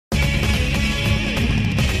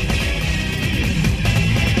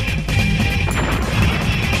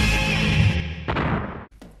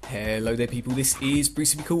Hello there people, this is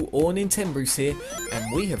Brucey Be Cool or Nintendo Bruce here,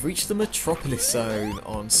 and we have reached the Metropolis zone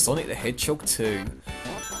on Sonic the Hedgehog 2.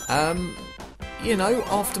 You know,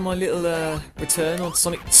 after my little return on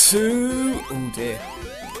Sonic 2, oh dear,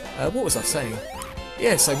 what was I saying?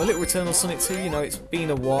 Yeah, so my little return on Sonic 2, you know, it's been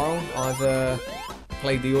a while. I've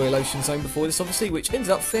played the Oil Ocean Zone before this obviously, which ended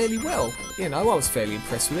up fairly well. You know, I was fairly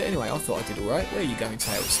impressed with it anyway, I thought I did alright. Where are you going,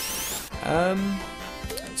 Tails?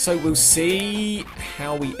 So we'll see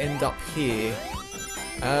how we end up here.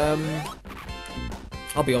 I'll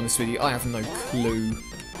be honest with you, I have no clue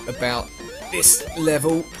about this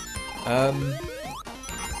level. But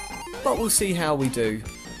we'll see how we do.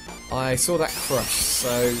 I saw that crush,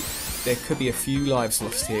 so there could be a few lives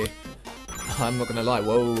lost here. I'm not gonna lie,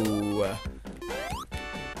 whoa.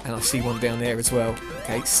 And I see one down there as well.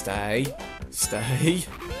 Okay, stay.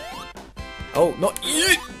 Oh, not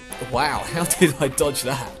you! Wow, how did I dodge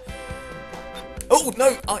that? Oh,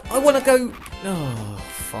 no, I want to go... Oh,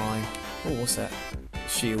 fine. Oh, what's that?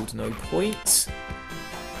 Shield, no point.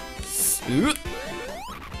 Ooh.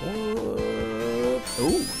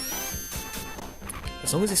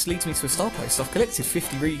 As long as this leads me to a star post, I've collected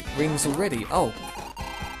 50 rings already. Oh.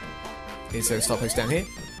 Is there a star post down here?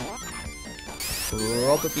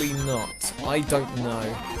 Probably not. I don't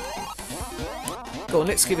know. Go on,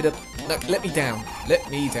 let's give it a... No, let me down. Let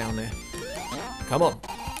me down there. Come on.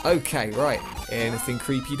 Okay, right. Anything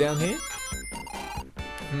creepy down here?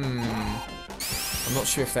 I'm not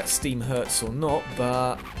sure if that steam hurts or not,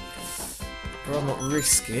 but I'll not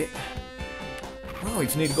risk it. Oh,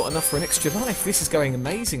 we've nearly got enough for an extra life. This is going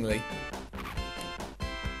amazingly.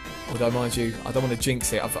 Although, mind you, I don't want to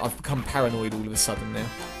jinx it. I've become paranoid all of a sudden now.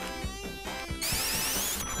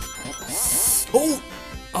 Oh!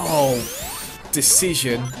 Oh!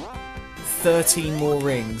 Decision. 13 more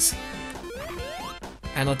rings.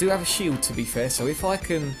 And I do have a shield, to be fair, so if I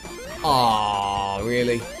can... Ah,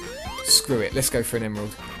 really? Screw it, let's go for an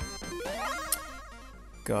emerald.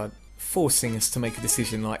 God, forcing us to make a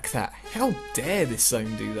decision like that. How dare this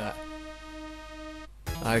zone do that?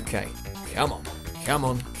 Okay, come on. Now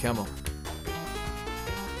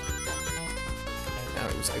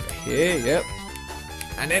it was over here, yep.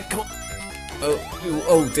 And then, come on.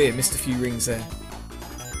 Oh dear, missed a few rings there.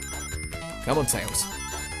 Come on, Tails.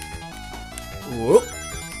 Whoop.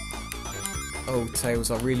 Oh, Tails,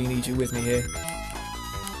 I really need you with me here.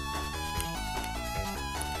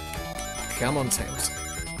 Come on, Tails.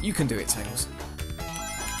 You can do it, Tails.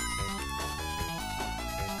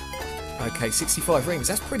 Okay, 65 rings.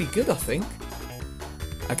 That's pretty good, I think.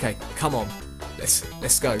 Okay, come on.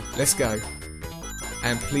 Let's go.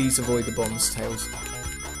 And please avoid the bombs, Tails.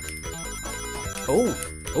 Oh,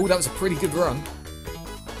 that was a pretty good run.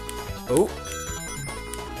 Oh,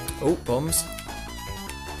 bombs.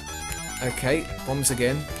 Okay, bombs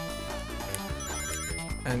again.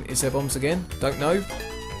 And is there bombs again? Don't know.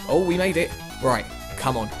 Oh, we made it. Right,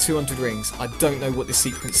 come on, 200 rings. I don't know what this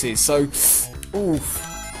sequence is, so... Oof.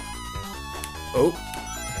 Oh.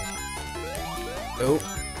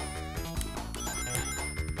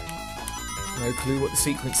 No clue what the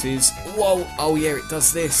sequence is. Whoa! Oh yeah, it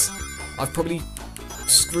does this. I've probably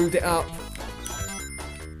screwed it up.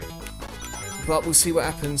 But we'll see what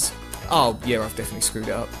happens. Oh, yeah, I've definitely screwed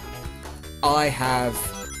it up. I have...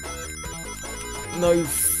 No...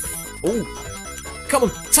 Oh! Come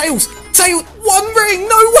on! Tails! Tails! 1 ring!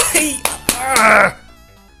 No way!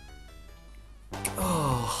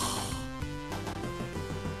 Oh.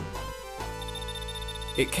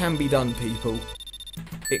 It can be done, people.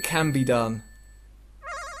 It can be done.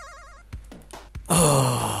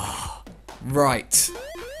 Oh. Right.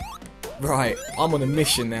 I'm on a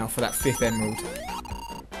mission now for that 5th emerald.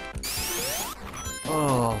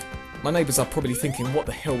 Oh, my neighbours are probably thinking, what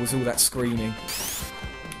the hell was all that screaming?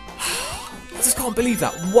 I just can't believe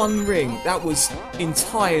that. 1 ring. That was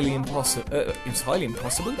entirely impossible. Entirely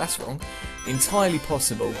impossible? That's wrong. Entirely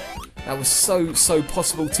possible. That was so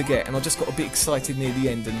possible to get, and I just got a bit excited near the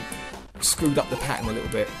end and screwed up the pattern a little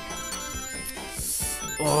bit.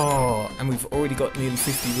 Oh, and we've already got nearly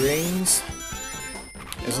 50 rings.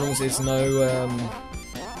 As long as there's no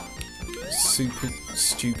super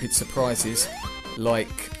stupid surprises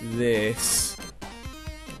like this.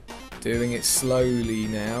 Doing it slowly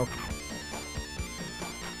now.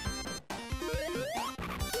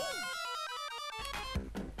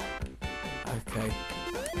 Okay.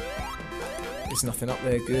 There's nothing up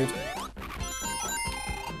there good.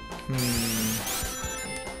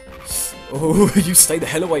 Oh, you stay the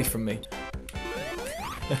hell away from me.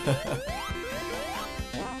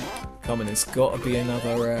 Come on, there's got to be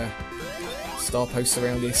another star post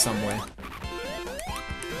around here somewhere.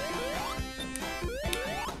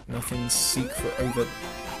 No, nothing secret over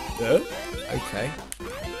there. Okay.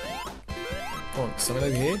 Come on, something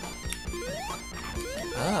over here.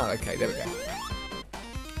 Ah, okay, there we go.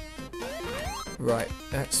 Right,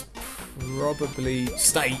 that's probably...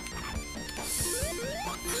 Stay!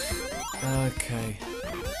 Okay.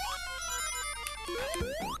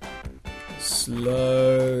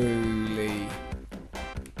 Slowly.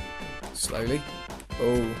 Slowly.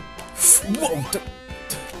 Oh. Whoa!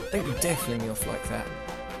 Don't you dare fling me off like that.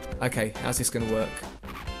 Okay, how's this going to work?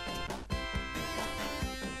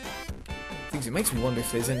 Things, it makes me wonder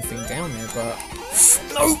if there's anything down there, but...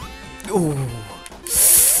 No! Oh.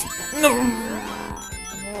 No!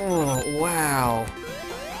 Oh, wow.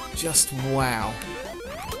 Just wow.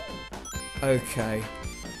 Okay.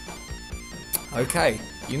 Okay.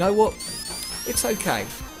 You know what? It's okay.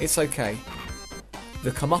 It's okay.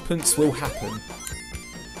 The comeuppance will happen.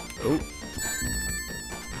 Oh.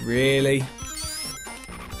 Really?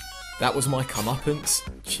 That was my comeuppance?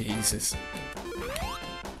 Jesus.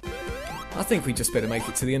 I think we just better make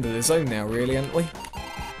it to the end of the zone now, really, haven't we?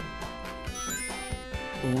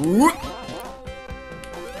 Ooh.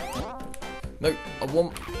 No,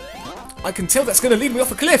 I can tell that's going to lead me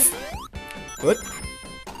off a cliff! What?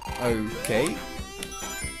 Okay.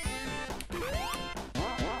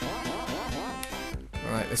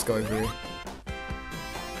 Alright, let's go over here.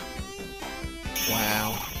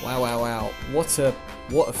 Wow. Wow, wow, wow. What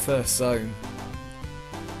a first zone.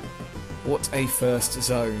 What a first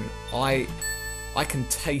zone. I can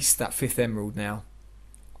taste that 5th emerald now.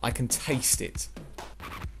 I can taste it.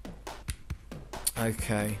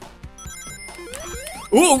 Okay.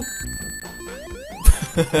 Ooh!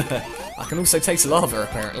 I can also taste lava,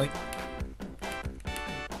 apparently.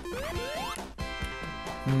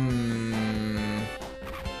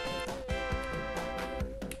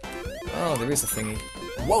 Oh, there is a thingy.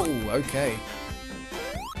 Whoa, okay.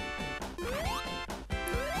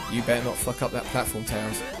 You better not fuck up that platform,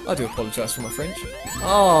 Towers. I do apologise for my French.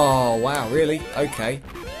 Oh, wow, really? Okay.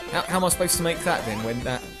 How am I supposed to make that then when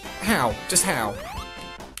that... How? Just how?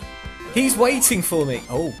 He's waiting for me!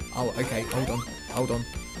 Oh, okay, hold on.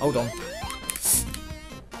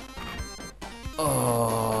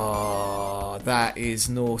 Oh, that is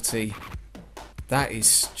naughty. That is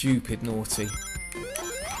stupid naughty.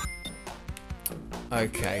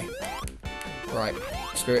 Okay. Right,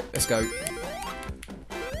 screw it, let's go.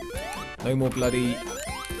 No more bloody...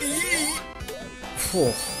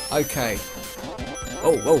 Oh, okay.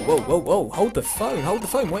 Oh, whoa. Hold the phone.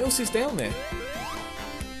 What else is down there?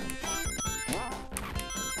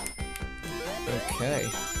 Okay.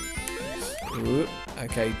 Ooh,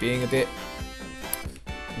 okay, being a bit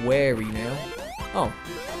wary now.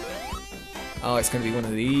 Oh, it's going to be one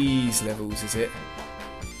of these levels, is it?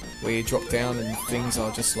 Where you drop down and things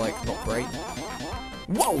are just, like, not great.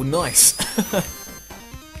 Whoa, nice!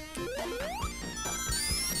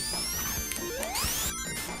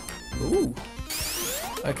 Ooh.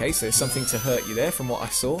 Okay, so there's something to hurt you there from what I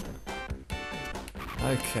saw.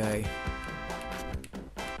 Okay.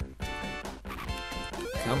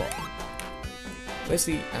 Come on. Where's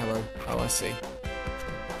the arrow? Oh, I see.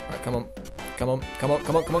 Right, come on.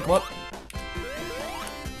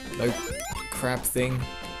 No crab thing.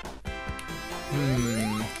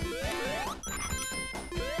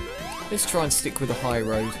 Let's try and stick with the high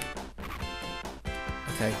road.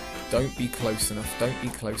 Okay. Don't be close enough. Don't be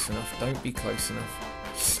close enough.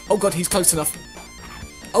 Oh god, he's close enough.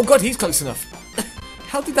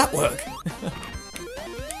 How did that work?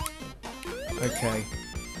 Okay.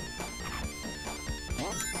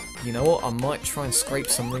 You know what? I might try and scrape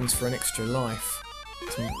some rings for an extra life.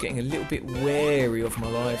 So I'm getting a little bit wary of my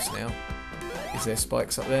lives now. Is there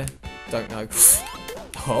spikes up there? Don't know.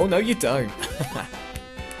 Oh, no you don't.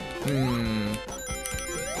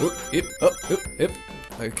 Yep.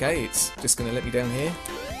 Okay, it's just going to let me down here.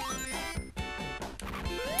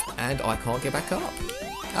 And I can't get back up.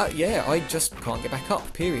 Yeah, I just can't get back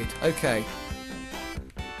up, period. Okay.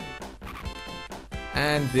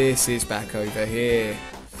 And this is back over here.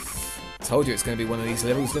 Told you it's going to be one of these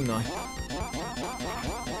levels, didn't I?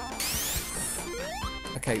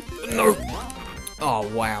 Okay. No! Oh,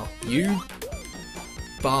 wow. You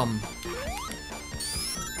bum.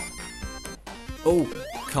 Oh,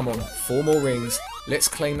 come on. 4 more rings. Let's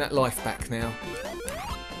claim that life back now.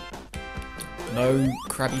 No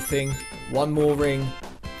crabby thing. 1 more ring.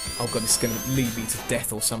 Oh god, it's going to lead me to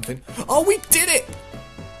death or something. Oh, we did it!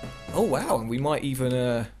 Oh wow, and we might even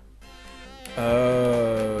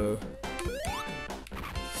oh.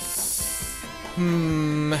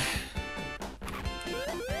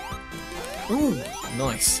 Ooh,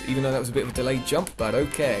 nice. Even though that was a bit of a delayed jump, but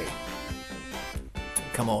okay.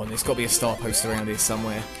 Come on, there's got to be a star post around here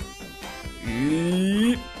somewhere.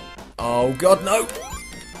 Oh god, no!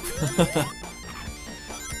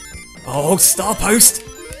 Oh, star post!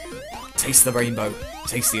 Taste the rainbow.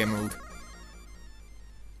 Taste the emerald.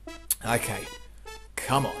 Okay.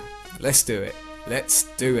 Come on. Let's do it. Let's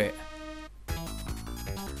do it.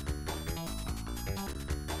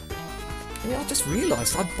 Yeah, I just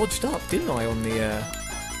realised I bodged up, didn't I, on the...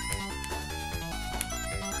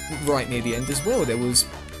 right near the end as well. There was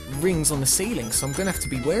rings on the ceiling, so I'm going to have to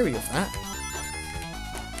be wary of that.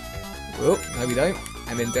 Oh, no we don't.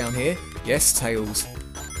 And then down here, yes, tails.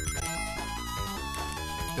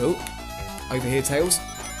 Oh, over here, tails.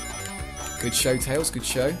 Good show, tails, good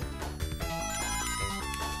show.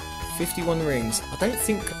 51 rings. I don't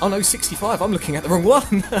think... Oh no, 65. I'm looking at the wrong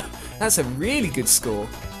one. That's a really good score.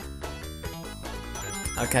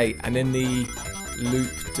 Okay, and then the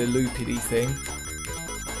loop-de-loopity thing.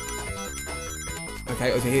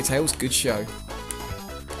 Okay, over here, tails. Good show.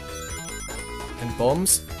 And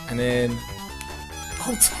bombs. And then...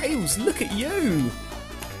 Oh, tails, look at you!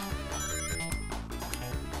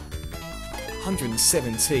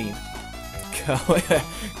 117.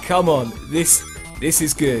 Come on, this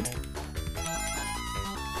is good.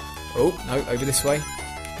 Oh, no, over this way.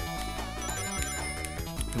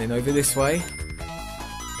 And then over this way.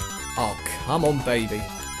 Oh, come on, baby.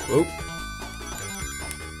 Oh.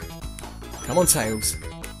 Come on, tails.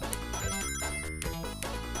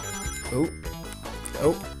 Oh.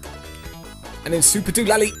 Oh. And then Super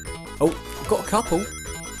Doolally. Oh, I've got a couple.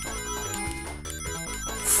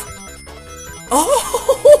 Oh!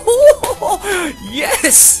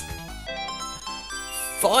 Yes!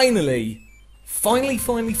 Finally!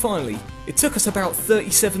 Finally. It took us about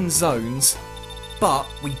 37 zones, but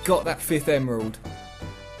we got that 5th emerald.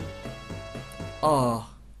 Ah,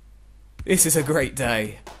 this is a great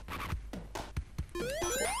day.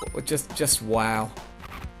 Just wow.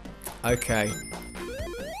 Okay.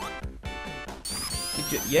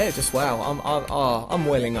 Yeah, just wow. I'm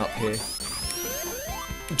welling up here.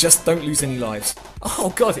 Just don't lose any lives.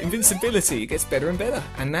 Oh god, invincibility. It gets better and better.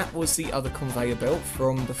 And that was the other conveyor belt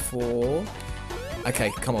from before.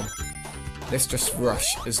 Okay, come on. Let's just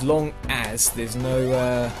rush. As long as there's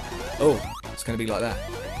no... Oh, it's going to be like that.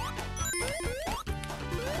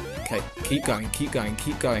 Okay, keep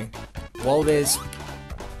going. While there's...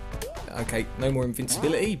 Okay, no more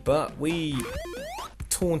invincibility, but we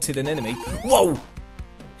taunted an enemy. Whoa!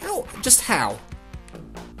 How? Just how?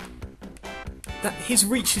 That his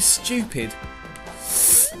reach is stupid.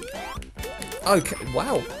 Okay,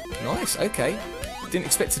 wow. Nice, okay. Didn't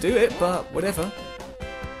expect to do it, but whatever.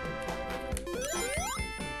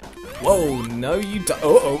 Whoa, no you don't.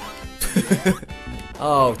 Uh-oh.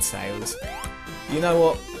 Oh, Tails. You know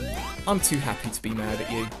what? I'm too happy to be mad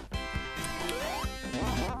at you.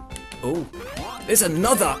 Oh, there's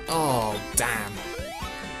another! Oh, damn.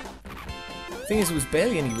 The thing is, there was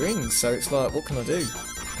barely any rings, so it's like, what can I do?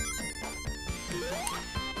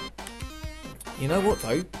 You know what,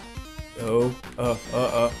 though? Oh,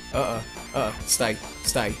 stay.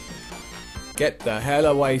 Get the hell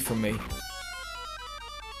away from me.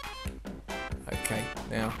 Okay,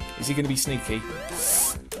 now, is he going to be sneaky?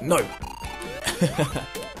 No!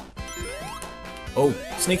 Oh,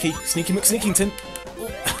 sneaky McSneakington!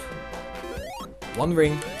 One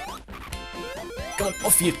ring. Come on,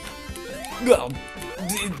 off you! Oh,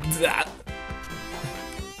 did that.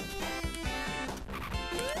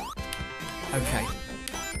 Okay.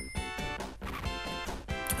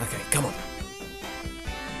 Okay, come on.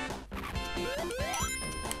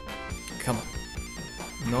 Come on.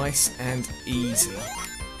 Nice and easy.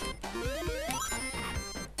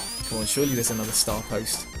 Come on, surely there's another star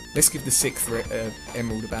post. Let's give the 6th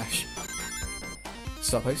emerald a bash.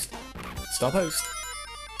 Star post. Star post.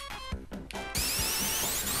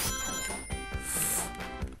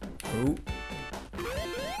 Oh.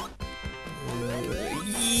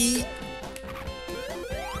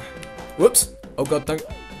 Whoops. Oh god, don't.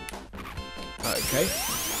 Okay.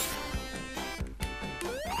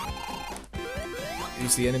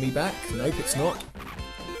 Is the enemy back? Nope, it's not.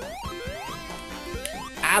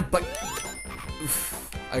 Ah, but... Oof.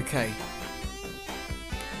 Okay.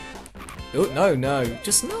 Oh, no.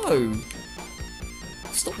 Just no.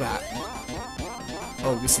 Stop that.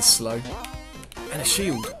 Oh, this is slow. And a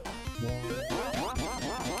shield.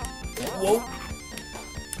 Whoa.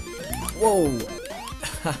 Whoa.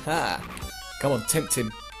 Haha. Come on, tempt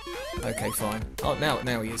him. Okay, fine. Oh,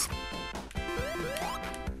 now he is.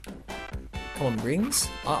 Come on, rings.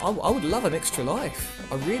 I would love an extra life.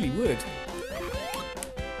 I really would.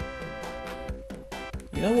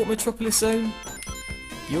 You know what, Metropolis Zone?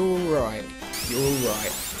 You're right. You're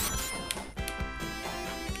alright.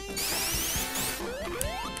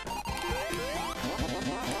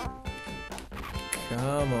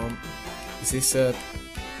 Come on. Is this a...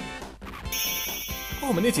 Oh,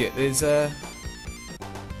 I'm an idiot. There's a...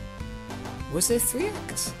 Was there 3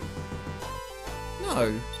 acts?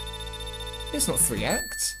 No. There's not 3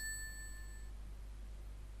 acts.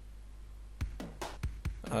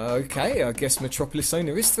 Okay, I guess Metropolis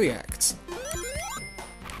Owner is 3 acts.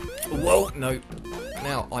 Whoa, no.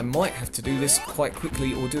 Now, I might have to do this quite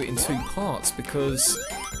quickly or do it in 2 parts because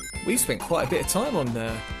we've spent quite a bit of time on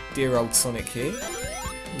dear old Sonic here.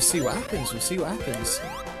 We'll see what happens, we'll see what happens.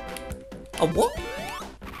 Oh, what?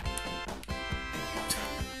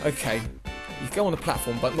 Okay, you go on the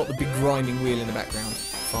platform, but not the big grinding wheel in the background.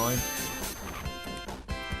 Fine.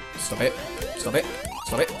 Stop it, stop it,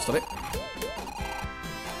 stop it, stop it.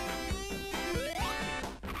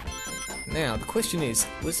 Now, the question is,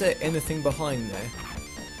 was there anything behind there?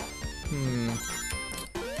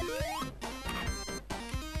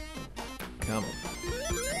 Come on.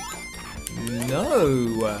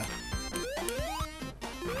 No!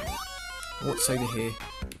 What's over here?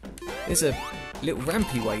 There's a little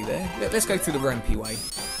rampy way there. Let's go through the rampy way.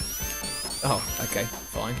 Oh, okay,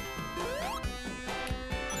 fine.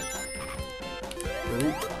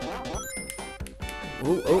 Ooh.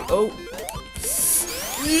 Ooh, oh, oh!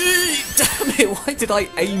 Damn it, why did I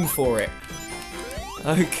aim for it?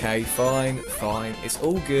 Okay, fine, fine. It's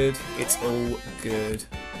all good. It's all good.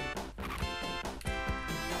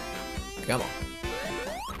 Come on.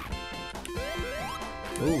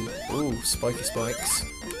 Ooh, ooh, spiky spikes.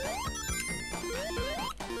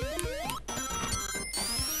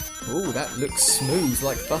 Ooh, that looks smooth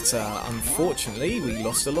like butter. Unfortunately, we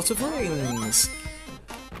lost a lot of rings.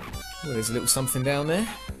 Well, there's a little something down there.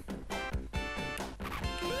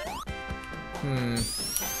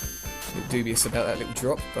 A bit dubious about that little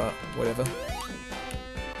drop, but whatever.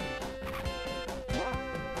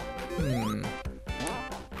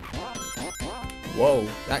 Whoa,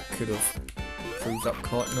 that could have proved up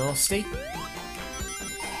quite nasty.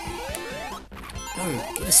 No,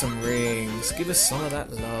 give us some rings. Give us some of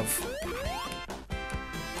that love.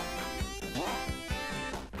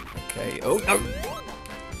 Okay, oh no!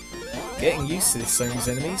 Getting used to this zone's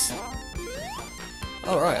enemies.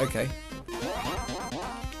 Alright, okay.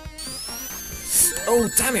 Oh,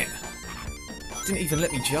 damn it! Didn't even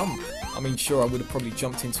let me jump. I mean, sure, I would have probably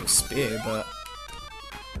jumped into a spear, but...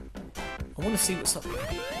 I want to see what's up there.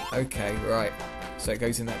 Okay, right. So it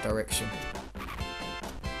goes in that direction.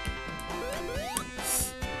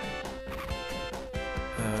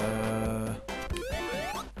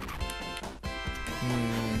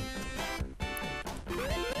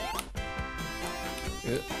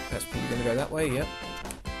 That's probably going to go that way, yep.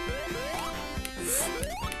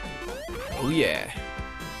 Oh yeah.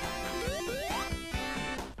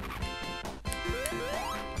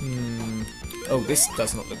 Oh, this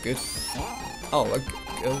does not look good. Oh,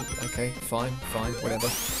 okay, fine, fine, whatever.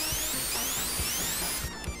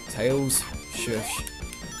 Tails, shush.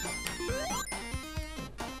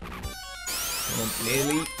 Come on,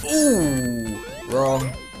 nearly. Ooh,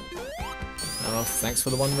 wrong. Oh, thanks for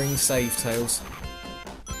the 1 ring save, Tails.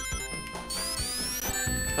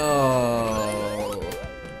 Oh.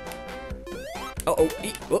 Uh-oh.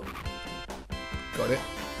 Whoop. Got it.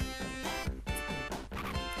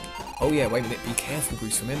 Oh yeah, wait a minute. Be careful,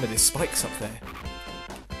 Bruce. Remember, there's spikes up there.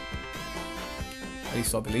 At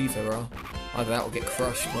least I believe there are. Either that or get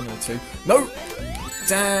crushed. 1 or 2. No!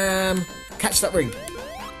 Damn! Catch that ring.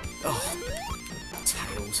 Oh.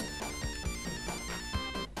 Tails.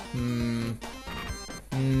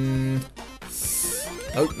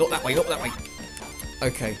 No, not that way, not that way.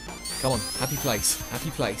 Okay, come on, happy place, happy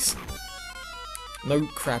place. No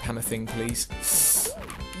crab hammer thing, please.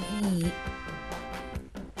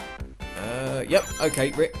 Yep,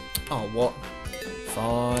 okay, Rick. Oh, what?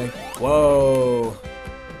 Fine. Whoa.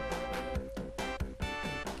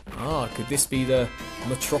 Ah, could this be the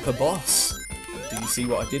Metropolis boss? Did you see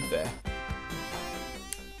what I did there?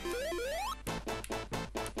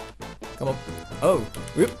 Come on. Oh,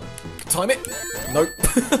 whoop. Time it. Nope.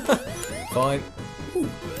 Fine. Ooh.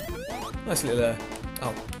 Nice little,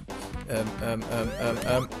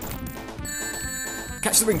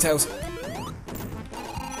 Catch the ringtails.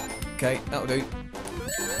 Okay, that'll do.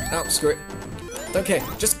 Oh, screw it. Don't care.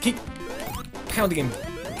 Just keep pounding him.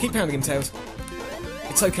 Keep pounding him, Tails.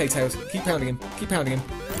 It's okay, Tails. Keep pounding him. Keep pounding him.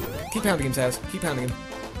 Keep pounding him, Tails. Keep pounding him.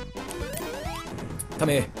 Come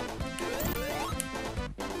here.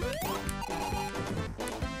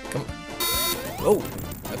 Come. Oh.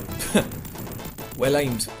 Well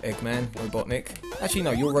aimed, Eggman, Robotnik. Actually,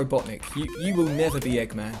 no, you're Robotnik. You will never be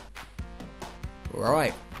Eggman.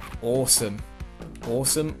 Right. Awesome.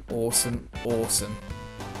 Awesome, awesome, awesome.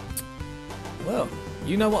 Well,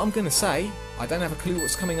 you know what I'm going to say. I don't have a clue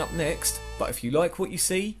what's coming up next, but if you like what you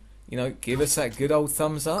see, you know, give us that good old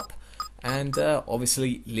thumbs up. And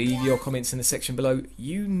obviously, leave your comments in the section below.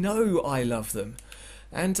 You know I love them.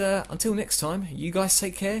 And until next time, you guys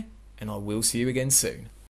take care, and I will see you again soon.